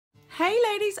Hey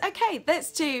ladies, okay,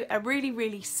 let's do a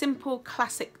really simple,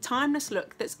 classic, timeless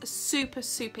look that's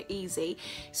super easy.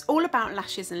 It's all about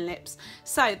lashes and lips,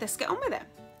 so let's get on with it.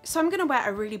 So I'm going to wear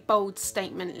a really bold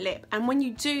statement lip, and when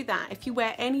you do that, if you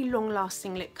wear any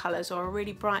long-lasting lip colours or a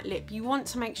really bright lip, you want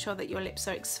to make sure that your lips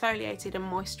are exfoliated and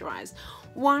moisturised.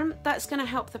 One, that's going to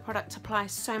help the product apply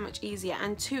so much easier,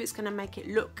 and two, it's going to make it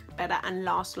look better and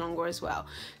last longer as well.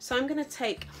 So I'm going to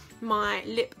take my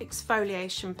lip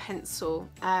exfoliation pencil.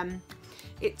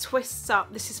 It twists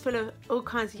up. This is full of all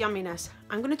kinds of yumminess.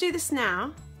 I'm going to do this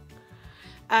now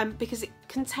because it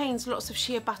contains lots of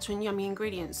shea butter and yummy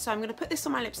ingredients. So I'm going to put this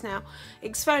on my lips now,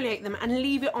 exfoliate them and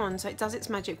leave it on so it does its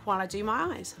magic while I do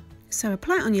my eyes. So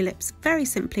apply it on your lips very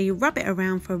simply, rub it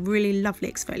around for a really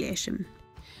lovely exfoliation.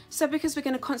 So because we're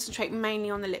going to concentrate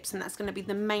mainly on the lips and that's going to be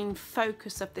the main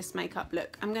focus of this makeup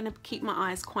look, I'm going to keep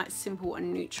my eyes quite simple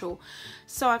and neutral.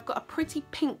 So I've got a pretty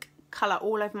pink colour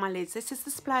all over my lids. This is the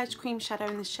Splurge cream shadow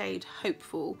in the shade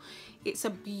Hopeful. It's a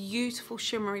beautiful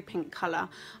shimmery pink colour.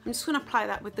 I'm just going to apply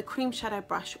that with the cream shadow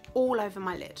brush all over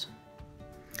my lid.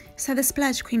 So the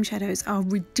Splurge cream shadows are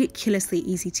ridiculously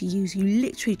easy to use. You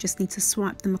literally just need to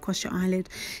swipe them across your eyelid.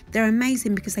 They're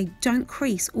amazing because they don't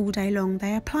crease all day long.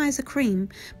 They apply as a cream,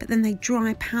 but then they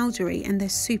dry powdery and they're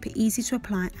super easy to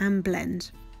apply and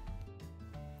blend.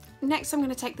 Next I'm going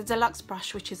to take the Deluxe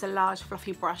brush, which is a large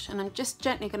fluffy brush, and I'm just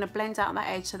gently going to blend out that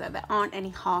edge so that there aren't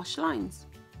any harsh lines.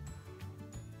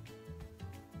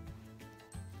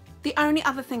 The only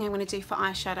other thing I'm going to do for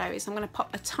eyeshadow is I'm going to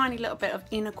pop a tiny little bit of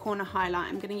inner corner highlight.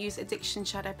 I'm going to use Addiction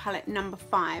Shadow Palette number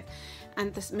 5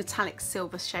 and this metallic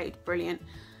silver shade, brilliant.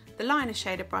 The liner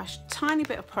shader brush, tiny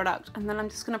bit of product, and then I'm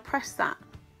just going to press that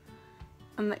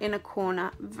on the inner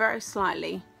corner very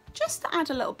slightly, just to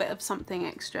add a little bit of something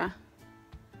extra.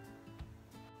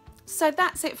 So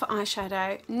that's it for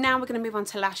eyeshadow. Now we're going to move on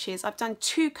to lashes. I've done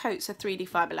 2 coats of 3D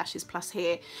fibre lashes plus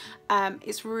here.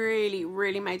 It's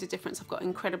really made a difference. I've got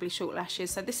incredibly short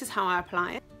lashes, so this is how I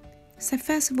apply it. So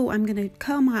first of all, I'm going to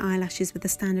curl my eyelashes with the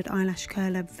standard eyelash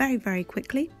curler very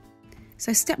quickly.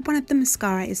 So step 1 of the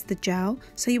mascara is the gel.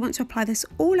 So you want to apply this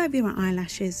all over your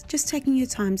eyelashes, just taking your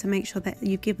time to make sure that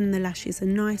you've given the lashes a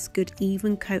nice, good,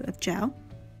 even coat of gel.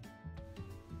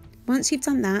 Once you've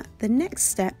done that, the next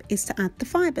step is to add the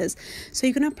fibres. So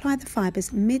you're going to apply the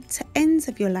fibres mid to ends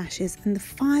of your lashes, and the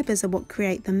fibres are what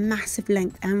create the massive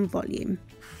length and volume.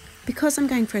 Because I'm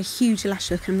going for a huge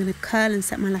lash look, I'm going to curl and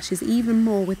set my lashes even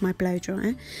more with my blow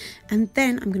dryer, and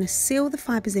then I'm going to seal the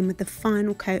fibres in with the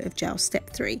final coat of gel, step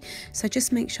 3. So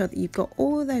just make sure that you've got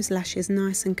all those lashes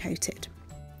nice and coated.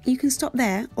 You can stop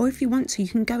there, or if you want to, you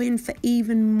can go in for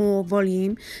even more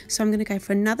volume. So I'm going to go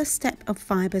for another step of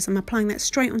fibres. I'm applying that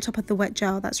straight on top of the wet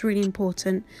gel, that's really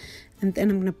important. And then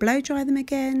I'm going to blow dry them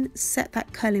again, set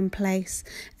that curl in place,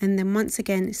 and then once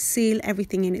again seal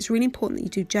everything in. It's really important that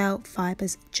you do gel,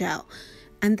 fibres, gel.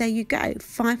 And there you go,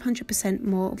 500%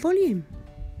 more volume.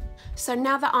 So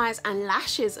now the eyes and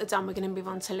lashes are done, we're going to move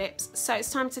on to lips. So it's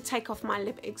time to take off my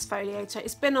lip exfoliator.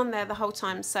 It's been on there the whole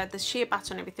time, so the shea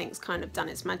butter and everything's kind of done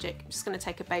its magic. I'm just going to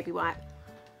take a baby wipe.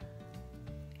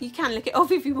 You can lick it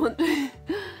off if you want,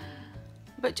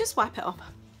 but just wipe it off.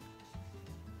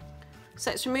 So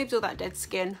it's removed all that dead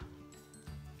skin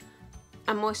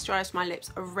and moisturised my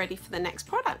lips, are ready for the next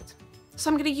product. So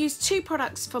I'm going to use 2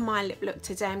 products for my lip look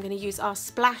today. I'm going to use our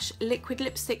Splash liquid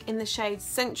lipstick in the shade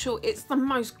Sensual. It's the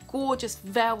most gorgeous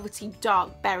velvety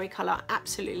dark berry colour,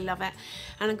 absolutely love it.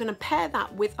 And I'm going to pair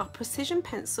that with our Precision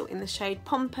pencil in the shade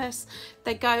Pompous.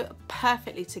 They go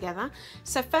perfectly together.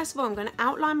 So first of all, I'm going to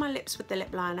outline my lips with the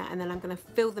lip liner, and then I'm going to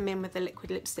fill them in with the liquid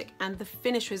lipstick, and the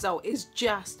finished result is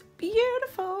just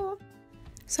beautiful.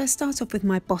 So I start off with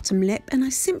my bottom lip, and I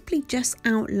simply just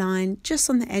outline just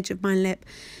on the edge of my lip,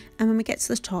 and when we get to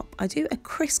the top I do a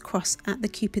crisscross at the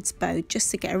Cupid's bow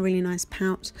just to get a really nice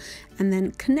pout, and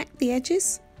then connect the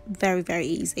edges. Very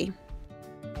easy.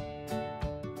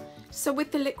 So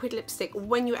with the liquid lipstick,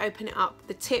 when you open it up,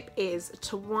 the tip is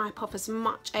to wipe off as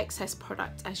much excess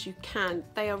product as you can.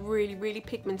 They are really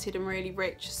pigmented and really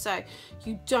rich, so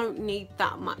you don't need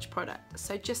that much product.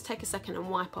 So just take a second and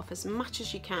wipe off as much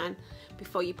as you can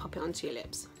before you pop it onto your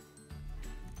lips.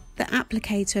 The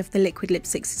applicator of the liquid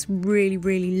lipsticks is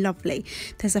really lovely.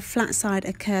 There's a flat side,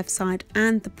 a curved side,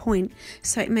 and the point,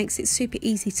 so it makes it super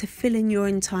easy to fill in your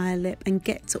entire lip and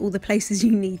get to all the places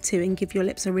you need to and give your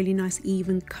lips a really nice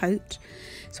even coat.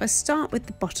 So I start with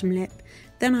the bottom lip,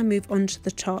 then I move on to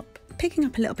the top, picking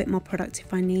up a little bit more product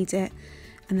if I need it,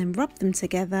 and then rub them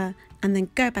together, and then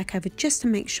go back over just to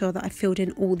make sure that I filled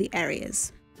in all the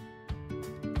areas.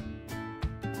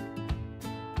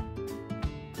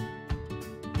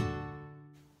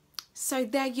 So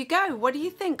there you go. What do you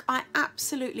think? I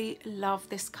absolutely love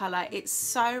this colour. It's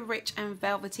so rich and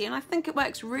velvety, and I think it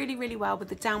works really, really well with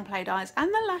the downplayed eyes and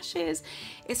the lashes.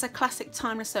 It's a classic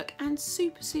timeless look and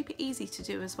super, super easy to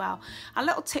do as well. A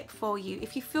little tip for you,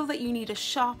 if you feel that you need a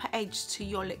sharper edge to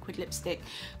your liquid lipstick,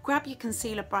 grab your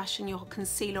concealer brush and your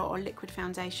concealer or liquid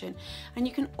foundation, and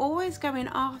you can always go in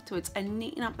afterwards and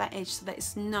neaten up that edge so that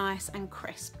it's nice and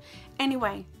crisp.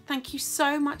 Anyway, thank you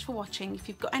so much for watching. If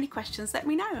you've got any questions, let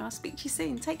me know. I'll speak to you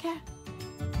soon. Take care.